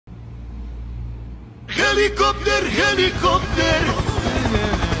Helikopter, helikopter.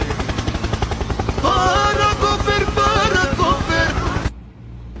 Paracofer, paracofer.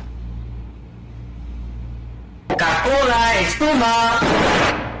 Coca-Cola, espuma.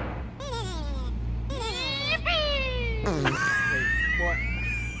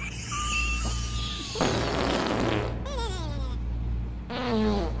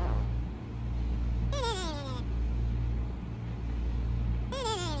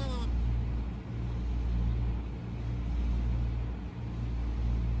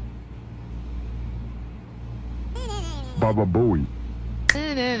 Baba Booey.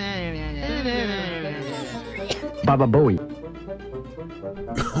 Baba Booey.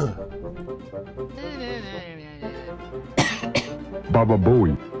 Baba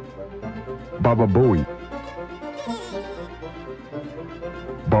Booey. Baba Booey.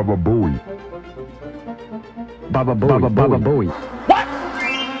 Baba Booey. Baba Booey. Baba Booey. What?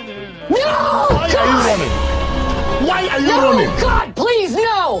 No! Why are you running? Why are you running? No, God, please,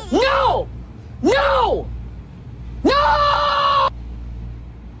 no! No! No! No!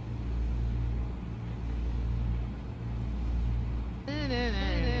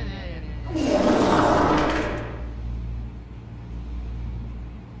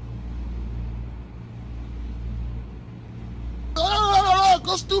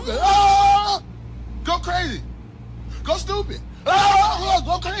 Go stupid. Oh! Go crazy. Go stupid. Oh!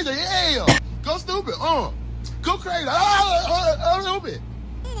 Go crazy. Yeah. Go stupid. Go crazy. Oh! Stupid.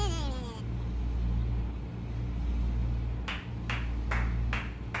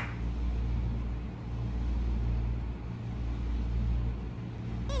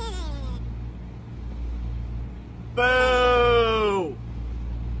 Boo!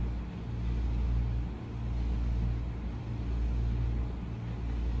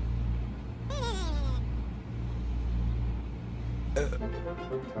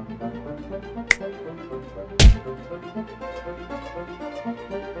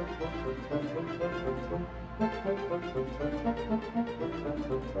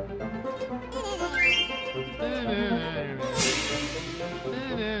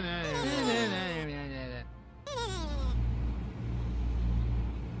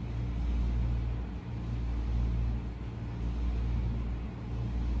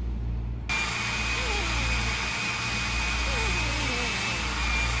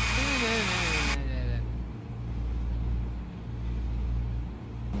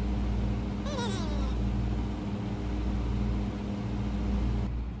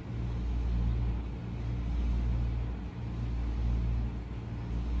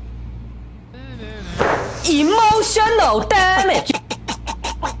 Emotional damage.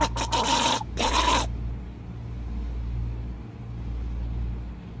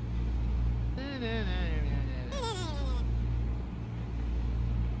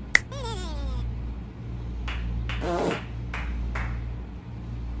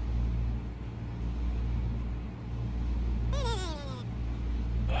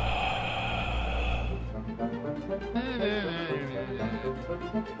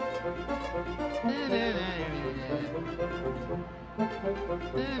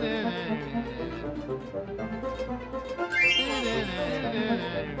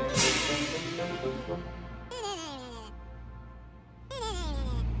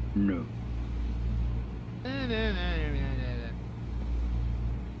 No.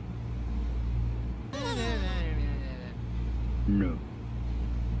 No.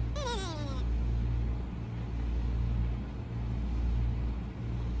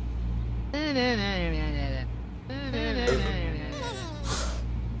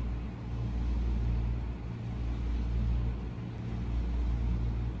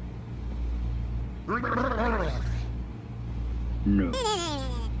 No.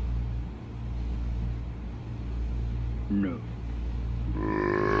 No.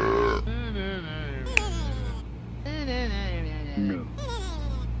 No.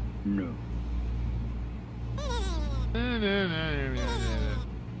 No.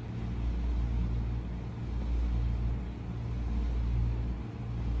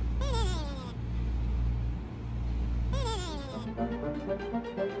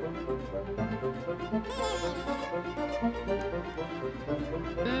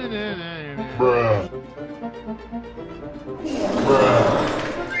 Bruh. Bruh.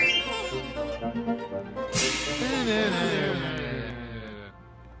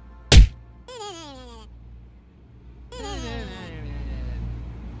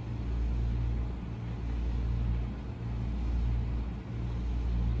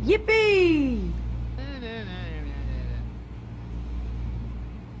 Yippee!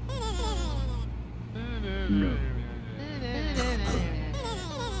 No.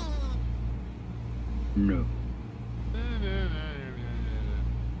 No.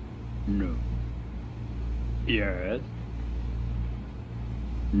 No. Yes.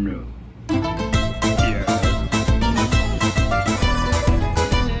 No. Yes.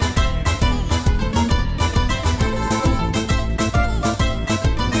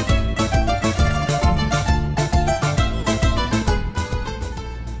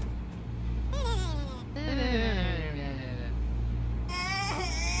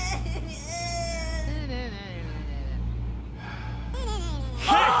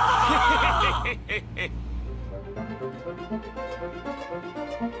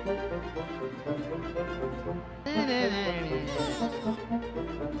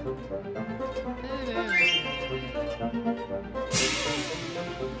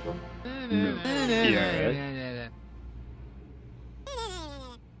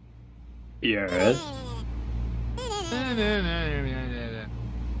 Yes.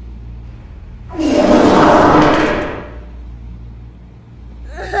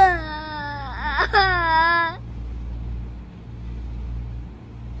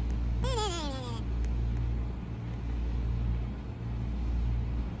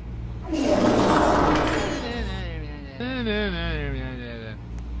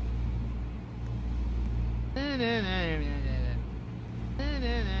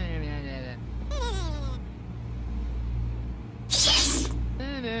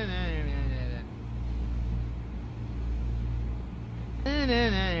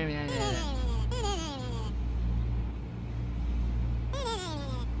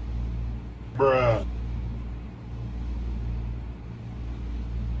 Bruh.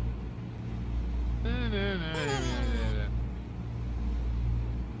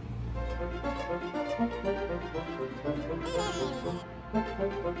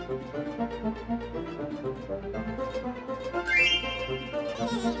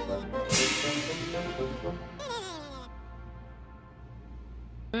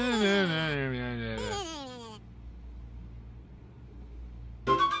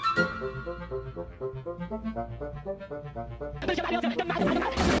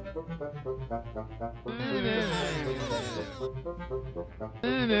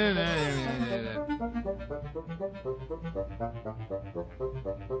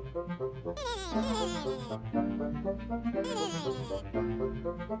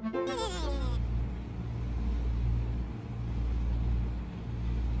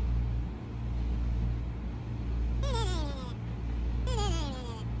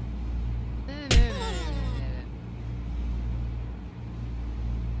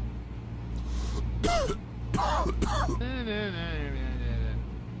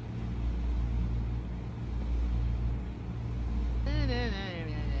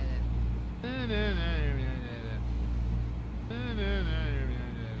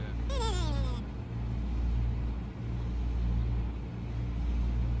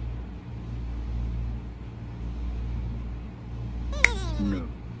 No.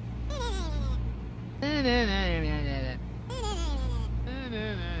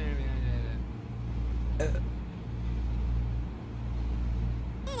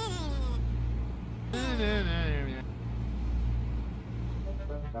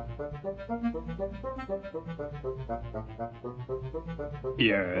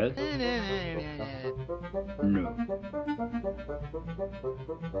 Yes. No.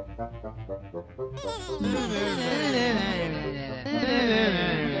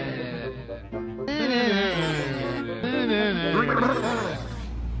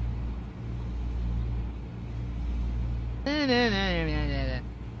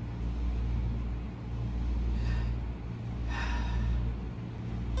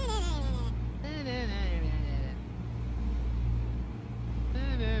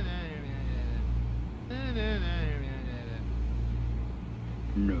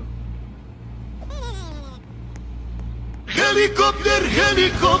 No. Helikopter,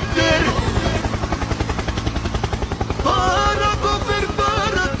 helikopter. Parakoper,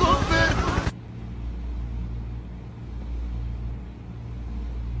 parakoper.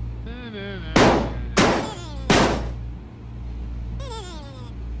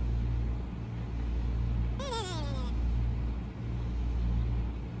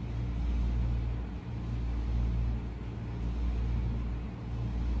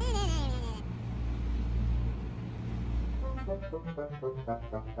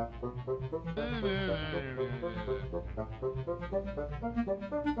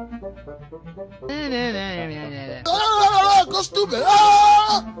 Go stupid.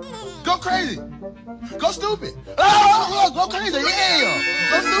 Ah! Go crazy. Go stupid. Ah! Go crazy. Yeah.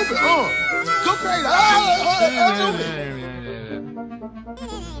 Go stupid. Go crazy. Ah! Go stupid.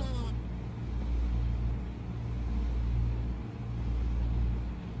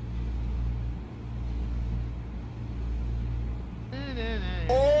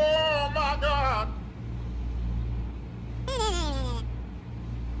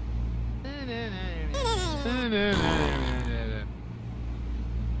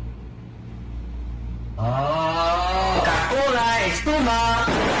 Coca-Cola espuma.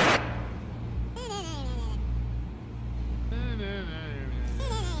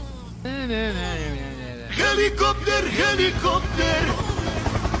 Helikopter, helikopter.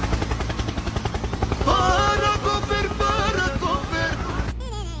 Paracofer, paracofer.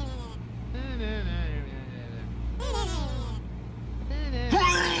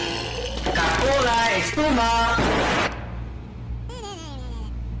 Coca-Cola espuma.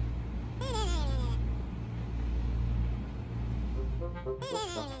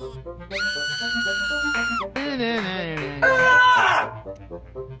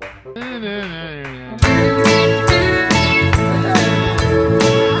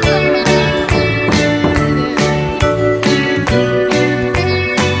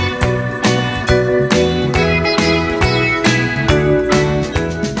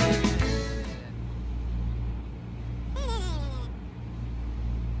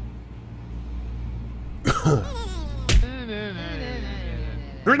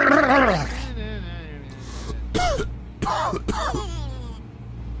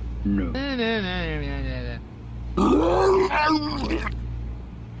 No.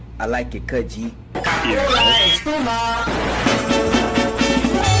 I like it, cut G. Coca-Cola espuma.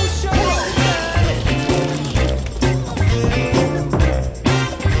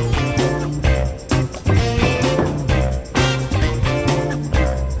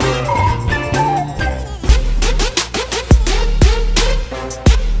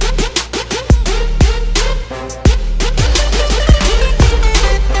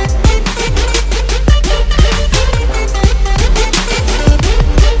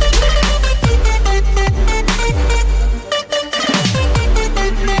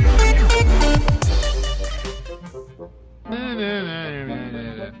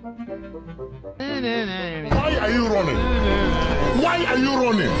 Why are you running? Why are you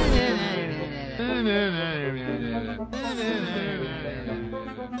running?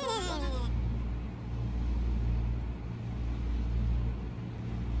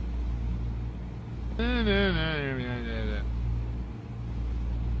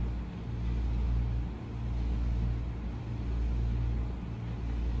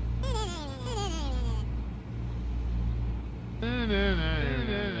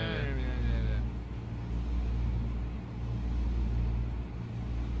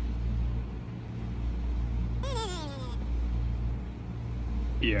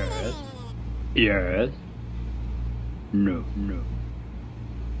 Yes. Yes. No. No.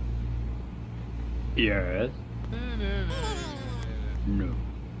 Yes. No.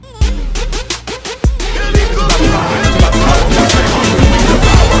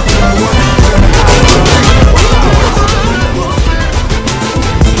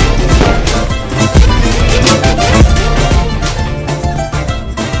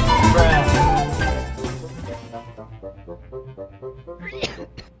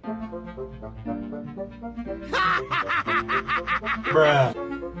 Bruh.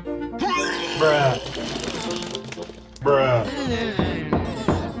 Bruh. Bruh.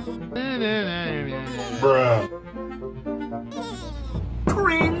 Bruh.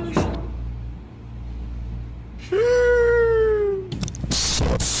 Cringe.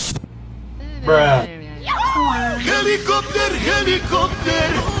 Bruh. Helikopter, helikopter.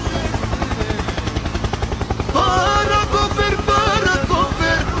 Paracofer,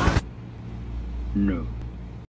 paracofer. No.